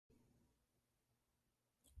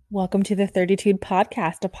Welcome to the 32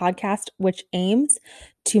 Podcast, a podcast which aims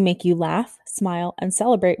to make you laugh, smile, and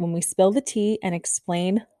celebrate when we spill the tea and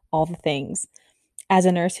explain all the things. As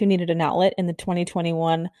a nurse who needed an outlet in the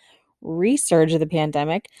 2021 resurge of the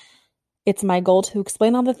pandemic, it's my goal to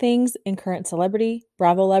explain all the things in current celebrity,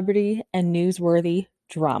 Bravo-lebrity, and newsworthy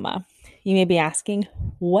drama. You may be asking,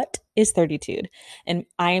 what is 32? And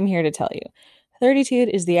I am here to tell you. 32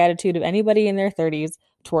 is the attitude of anybody in their 30s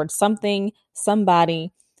towards something,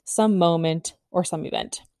 somebody, some moment, or some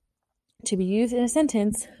event. To be used in a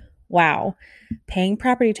sentence, wow, paying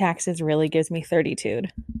property taxes really gives me 32.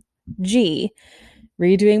 Gee,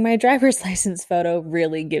 redoing my driver's license photo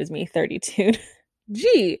really gives me 32.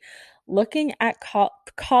 Gee, looking at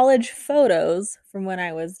college photos from when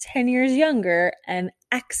I was 10 years younger and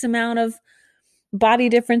X amount of body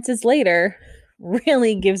differences later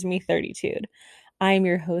really gives me 32. I am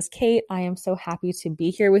your host, Kate. I am so happy to be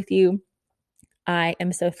here with you. I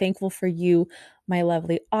am so thankful for you, my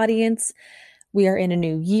lovely audience. We are in a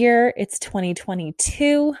new year. It's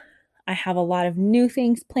 2022. I have a lot of new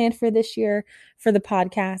things planned for this year for the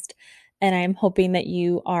podcast, and I'm hoping that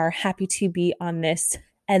you are happy to be on this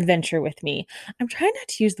adventure with me. I'm trying not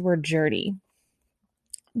to use the word journey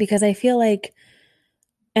because I feel like,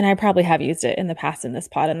 and I probably have used it in the past in this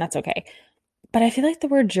pod, and that's okay. But I feel like the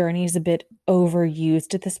word journey is a bit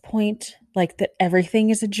overused at this point, like that everything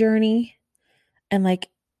is a journey. And like,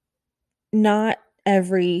 not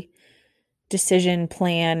every decision,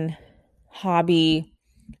 plan, hobby,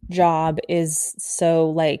 job is so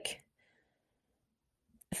like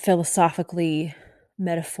philosophically,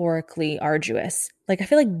 metaphorically arduous. Like, I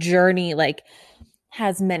feel like journey like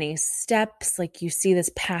has many steps. Like, you see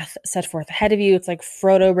this path set forth ahead of you. It's like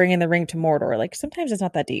Frodo bringing the ring to Mordor. Like, sometimes it's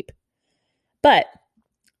not that deep. But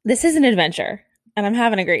this is an adventure, and I'm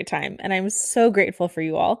having a great time, and I'm so grateful for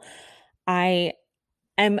you all. I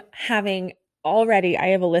am having already, I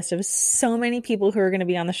have a list of so many people who are going to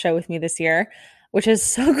be on the show with me this year, which is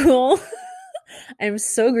so cool. I'm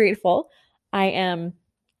so grateful. I am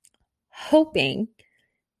hoping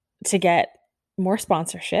to get more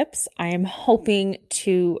sponsorships. I am hoping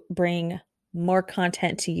to bring more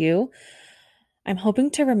content to you. I'm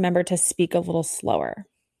hoping to remember to speak a little slower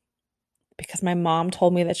because my mom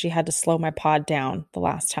told me that she had to slow my pod down the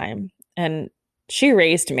last time, and she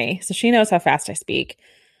raised me, so she knows how fast I speak.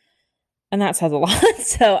 And that says a lot.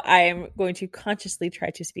 So I am going to consciously try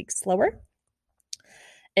to speak slower,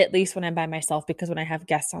 at least when I'm by myself, because when I have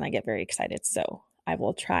guests on, I get very excited. So I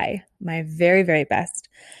will try my very, very best.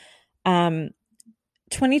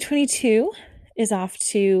 2022 is off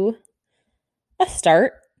to a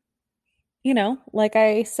start. You know, like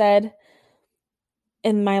I said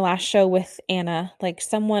in my last show with Anna, like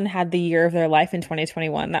someone had the year of their life in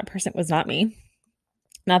 2021. That person was not me.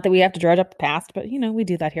 Not that we have to dredge up the past, but, you know, we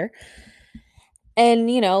do that here.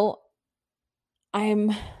 And, you know,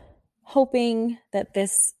 I'm hoping that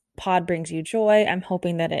this pod brings you joy. I'm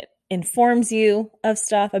hoping that it informs you of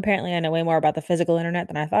stuff. Apparently, I know way more about the physical internet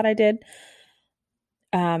than I thought I did.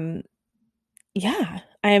 Yeah,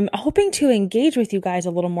 I'm hoping to engage with you guys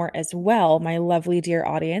a little more as well, my lovely dear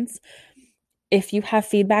audience. If you have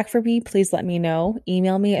feedback for me, please let me know.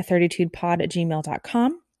 Email me at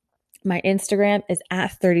 32pod@gmail.com. My Instagram is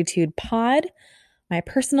at 32pod. My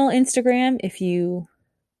personal Instagram, if you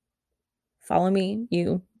follow me,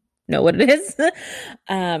 you know what it is.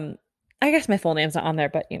 I guess my full name's not on there,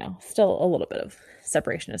 but you know, still a little bit of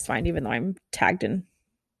separation is fine, even though I'm tagged in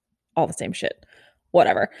all the same shit.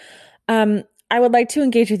 Whatever. I would like to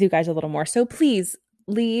engage with you guys a little more. So please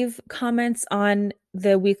leave comments on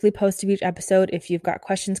the weekly post of each episode. If you've got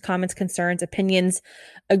questions, comments, concerns, opinions,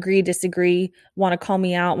 agree, disagree, want to call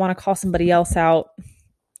me out, want to call somebody else out,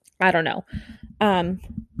 I don't know.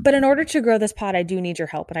 But in order to grow this pod, I do need your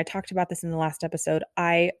help. And I talked about this in the last episode.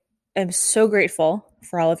 I am so grateful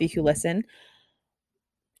for all of you who listen,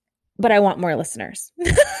 but I want more listeners.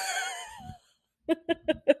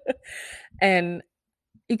 And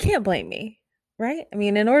you can't blame me, right? I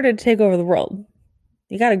mean, in order to take over the world,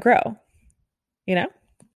 you got to grow, you know?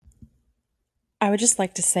 I would just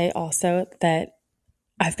like to say also that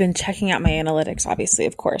I've been checking out my analytics, obviously,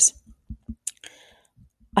 of course.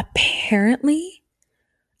 Apparently,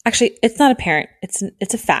 actually, it's not apparent.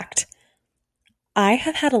 It's a fact. I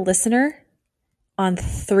have had a listener on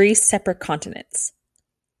 3 separate continents.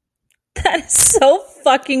 That is so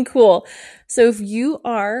fucking cool. So if you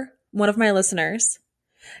are one of my listeners,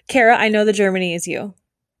 Kara, I know that Germany is you.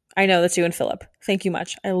 I know that's you and Philip. Thank you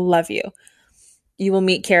much. I love you. You will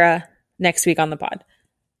meet Kara next week on the pod.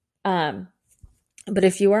 But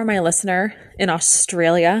if you are my listener in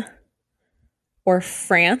Australia or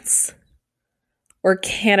France or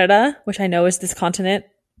Canada, which I know is this continent,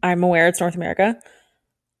 I'm aware it's North America,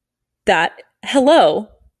 that hello,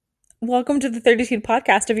 welcome to the 32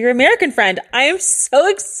 podcast of your American friend. I am so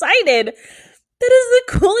excited. That is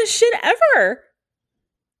the coolest shit ever.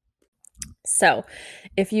 So,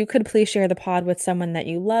 if you could please share the pod with someone that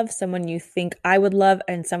you love, someone you think I would love,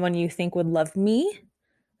 and someone you think would love me,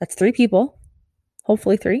 that's 3 people.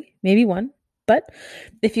 Hopefully 3, maybe 1. But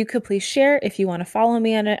if you could please share, if you want to follow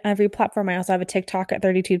me on every platform, I also have a TikTok at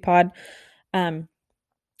 32pod.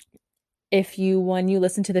 If you, when you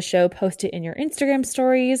listen to the show, post it in your Instagram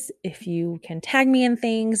stories. If you can tag me in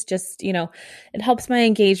things, just, it helps my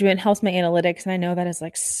engagement, helps my analytics. And I know that is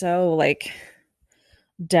like so like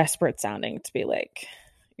desperate sounding to be like,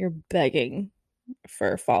 you're begging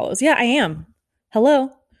for follows. Yeah, I am.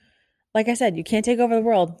 Hello. Like I said, you can't take over the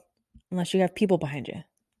world unless you have people behind you.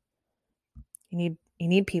 You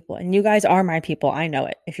need people, and you guys are my people. I know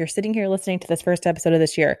it. If you're sitting here listening to this first episode of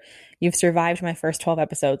this year, you've survived my first 12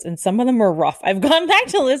 episodes, and some of them were rough. I've gone back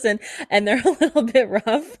to listen, and they're a little bit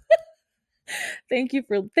rough. Thank you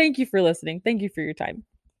for listening. Thank you for your time.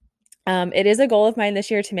 It is a goal of mine this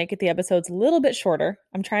year to make the episodes a little bit shorter.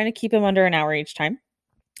 I'm trying to keep them under an hour each time,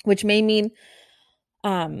 which may mean,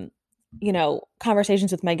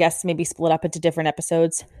 conversations with my guests may be split up into different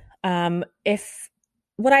episodes.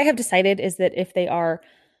 What I have decided is that if they are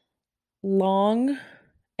long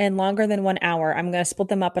and longer than 1 hour, I'm going to split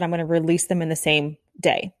them up and I'm going to release them in the same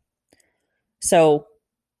day. So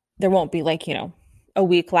there won't be like, a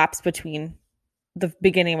week lapse between the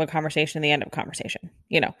beginning of a conversation and the end of a conversation,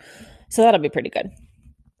 So that'll be pretty good.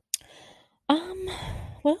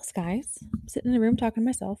 What else, guys? I'm sitting in a room talking to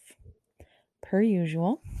myself per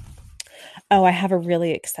usual. Oh, I have a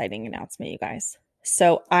really exciting announcement, you guys.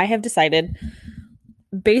 So I have decided,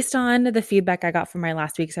 based on the feedback I got from my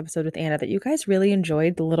last week's episode with Anna, that you guys really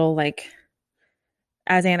enjoyed the little, like,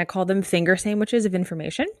 as Anna called them, finger sandwiches of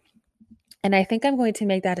information. And I think I'm going to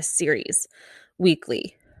make that a series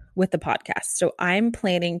weekly with the podcast. So I'm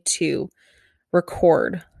planning to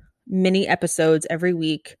record mini episodes every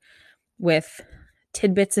week with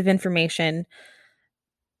tidbits of information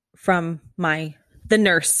from the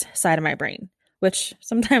nurse side of my brain, which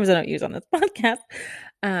sometimes I don't use on this podcast.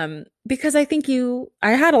 Because I think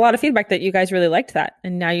I had a lot of feedback that you guys really liked that.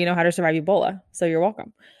 And now you know how to survive Ebola. So you're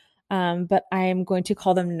welcome. But I'm going to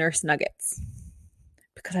call them nurse nuggets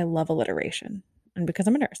because I love alliteration and because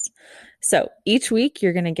I'm a nurse. So each week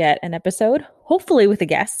you're going to get an episode, hopefully with a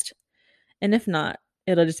guest. And if not,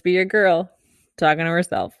 it'll just be your girl talking to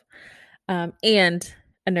herself, and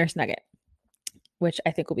a nurse nugget, which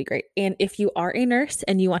I think will be great. And if you are a nurse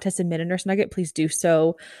and you want to submit a nurse nugget, please do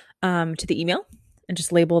so to the email and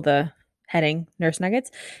just label the heading nurse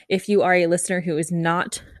nuggets. If you are a listener who is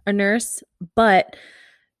not a nurse, but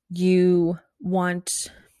you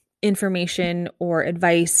want information or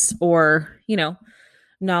advice or,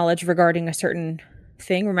 knowledge regarding a certain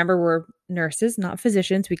thing, remember, we're nurses, not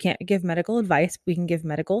physicians. We can't give medical advice. We can give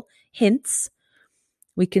medical hints.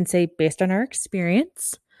 We can say, based on our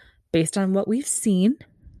experience, based on what we've seen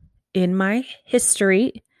in my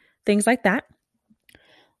history, things like that.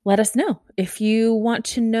 Let us know. If you want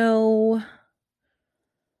to know,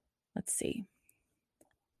 let's see.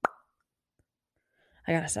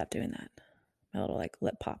 I gotta stop doing that. My little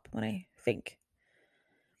lip pop when I think.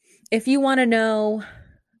 If you want to know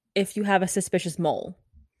if you have a suspicious mole,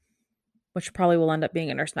 which probably will end up being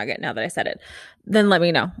a nurse nugget now that I said it, then let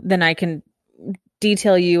me know. Then I can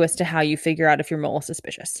detail you as to how you figure out if your mole is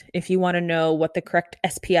suspicious. If you want to know what the correct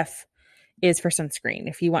SPF is for sunscreen,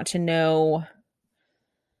 if you want to know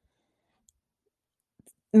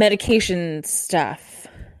medication stuff,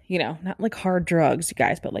 not like hard drugs, you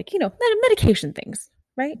guys, but medication things,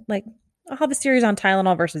 right? Like I'll have a series on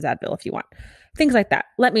Tylenol versus Advil if you want. Things like that.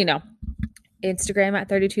 Let me know. Instagram at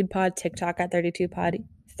 32pod, TikTok at 32pod,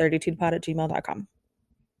 32pod@gmail.com.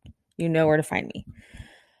 You know where to find me.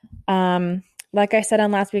 Like I said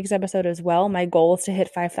on last week's episode as well, my goal is to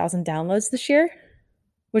hit 5,000 downloads this year,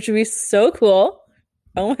 which would be so cool.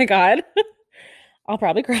 Oh my God. I'll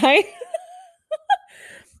probably cry.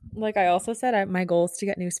 Like I also said, my goal is to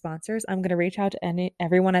get new sponsors. I'm going to reach out to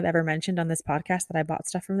everyone I've ever mentioned on this podcast that I bought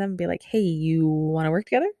stuff from them and be like, hey, you want to work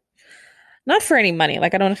together? Not for any money.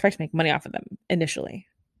 Like I don't expect to make money off of them initially,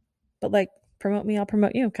 but like promote me, I'll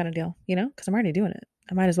promote you kind of deal, because I'm already doing it.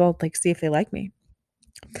 I might as well see if they like me.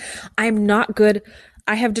 I'm not good.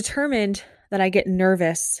 I have determined that I get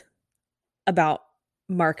nervous about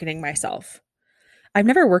marketing myself. I've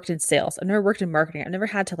never worked in sales. I've never worked in marketing. I've never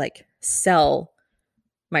had to sell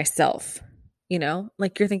myself,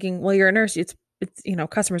 you're thinking, well, you're a nurse. It's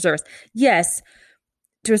customer service. Yes.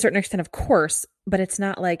 to a certain extent, of course, but it's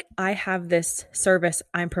not like I have this service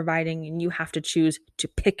I'm providing and you have to choose to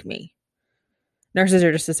pick me. Nurses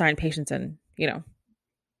are just assigned patients, and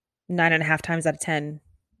 9.5 times out of 10,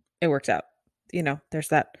 it works out. There's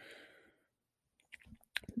that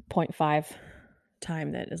 0.5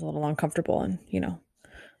 time that is a little uncomfortable, and we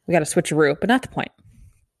got to switch a route, but not the point.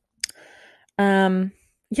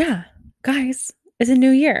 Yeah, guys, it's a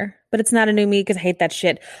new year, but it's not a new me because I hate that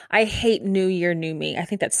shit. I hate new year, new me. I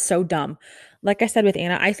think that's so dumb. Like I said with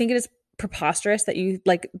Anna, I think it is preposterous that you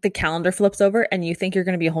like the calendar flips over and you think you're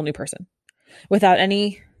going to be a whole new person without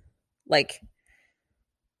any like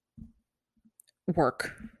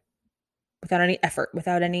work, without any effort,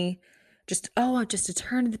 without any just to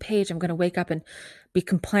turn the page, I'm going to wake up and be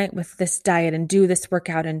compliant with this diet and do this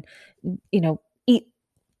workout and eat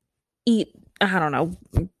I don't know,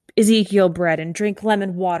 Ezekiel bread and drink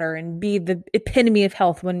lemon water and be the epitome of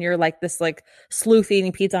health when you're like this like sleuth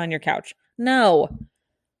eating pizza on your couch. No.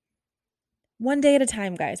 One day at a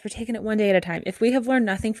time, guys. We're taking it one day at a time. If we have learned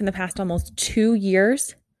nothing from the past almost 2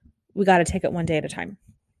 years, we got to take it one day at a time.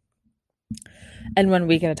 And 1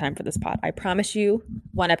 week at a time for this pod. I promise you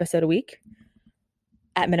 1 episode a week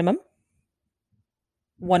at minimum.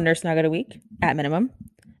 1 nurse nugget a week at minimum.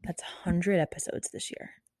 That's 100 episodes this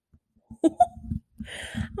year.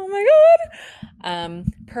 Oh my God.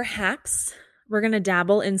 Perhaps we're going to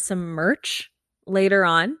dabble in some merch later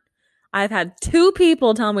on. I've had 2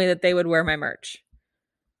 people tell me that they would wear my merch,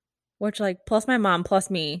 which like plus my mom, plus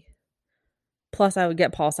me, plus I would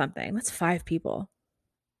get Paul something. That's 5 people.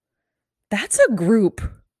 That's a group.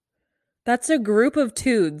 That's a group of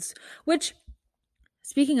dudes, which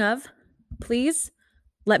speaking of, please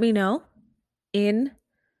let me know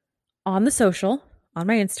on the social, on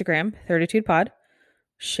my Instagram, 30tudepod,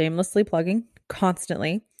 shamelessly plugging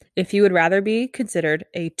constantly, if you would rather be considered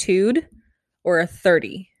a tude or a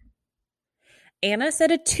 30. Anna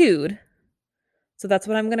said a tude, so that's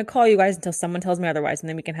what I'm going to call you guys until someone tells me otherwise, and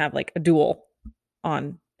then we can have like a duel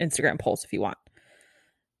on Instagram polls if you want.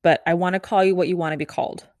 But I want to call you what you want to be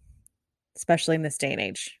called, especially in this day and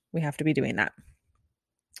age. We have to be doing that.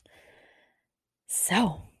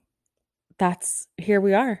 So here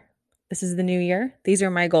we are. This is the new year. These are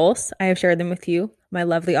my goals. I have shared them with you, my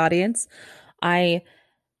lovely audience. I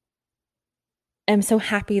am so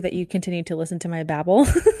happy that you continue to listen to my babble.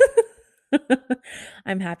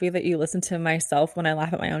 I'm happy that you listen to myself when I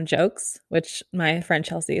laugh at my own jokes, which my friend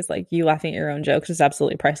Chelsea is like, you laughing at your own jokes is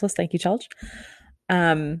absolutely priceless. Thank you, Chelsea.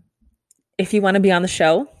 If you want to be on the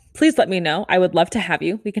show, please let me know. I would love to have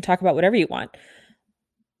you. We can talk about whatever you want.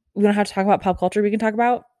 We don't have to talk about pop culture. We can talk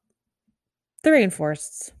about the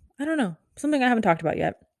rainforests. I don't know. Something I haven't talked about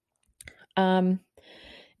yet.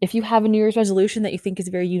 If you have a New Year's resolution that you think is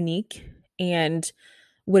very unique and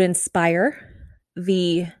would inspire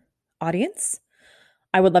the audience,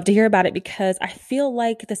 I would love to hear about it because I feel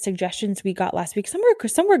like the suggestions we got last week, some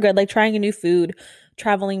were good, like trying a new food,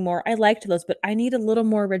 traveling more. I liked those, but I need a little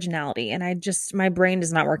more originality. And my brain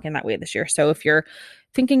is not working that way this year. So if you're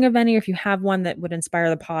thinking of any, or if you have one that would inspire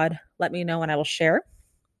the pod, let me know and I will share.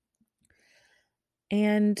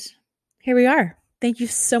 And here we are. Thank you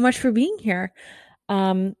so much for being here.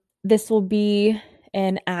 This will be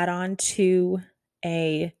an add-on to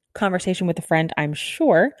a conversation with a friend, I'm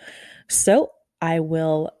sure. So I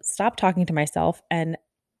will stop talking to myself and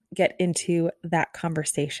get into that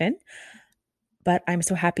conversation. But I'm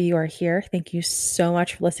so happy you are here. Thank you so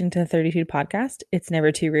much for listening to the 30tude podcast. It's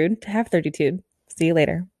never too rude to have 30tude. See you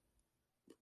later.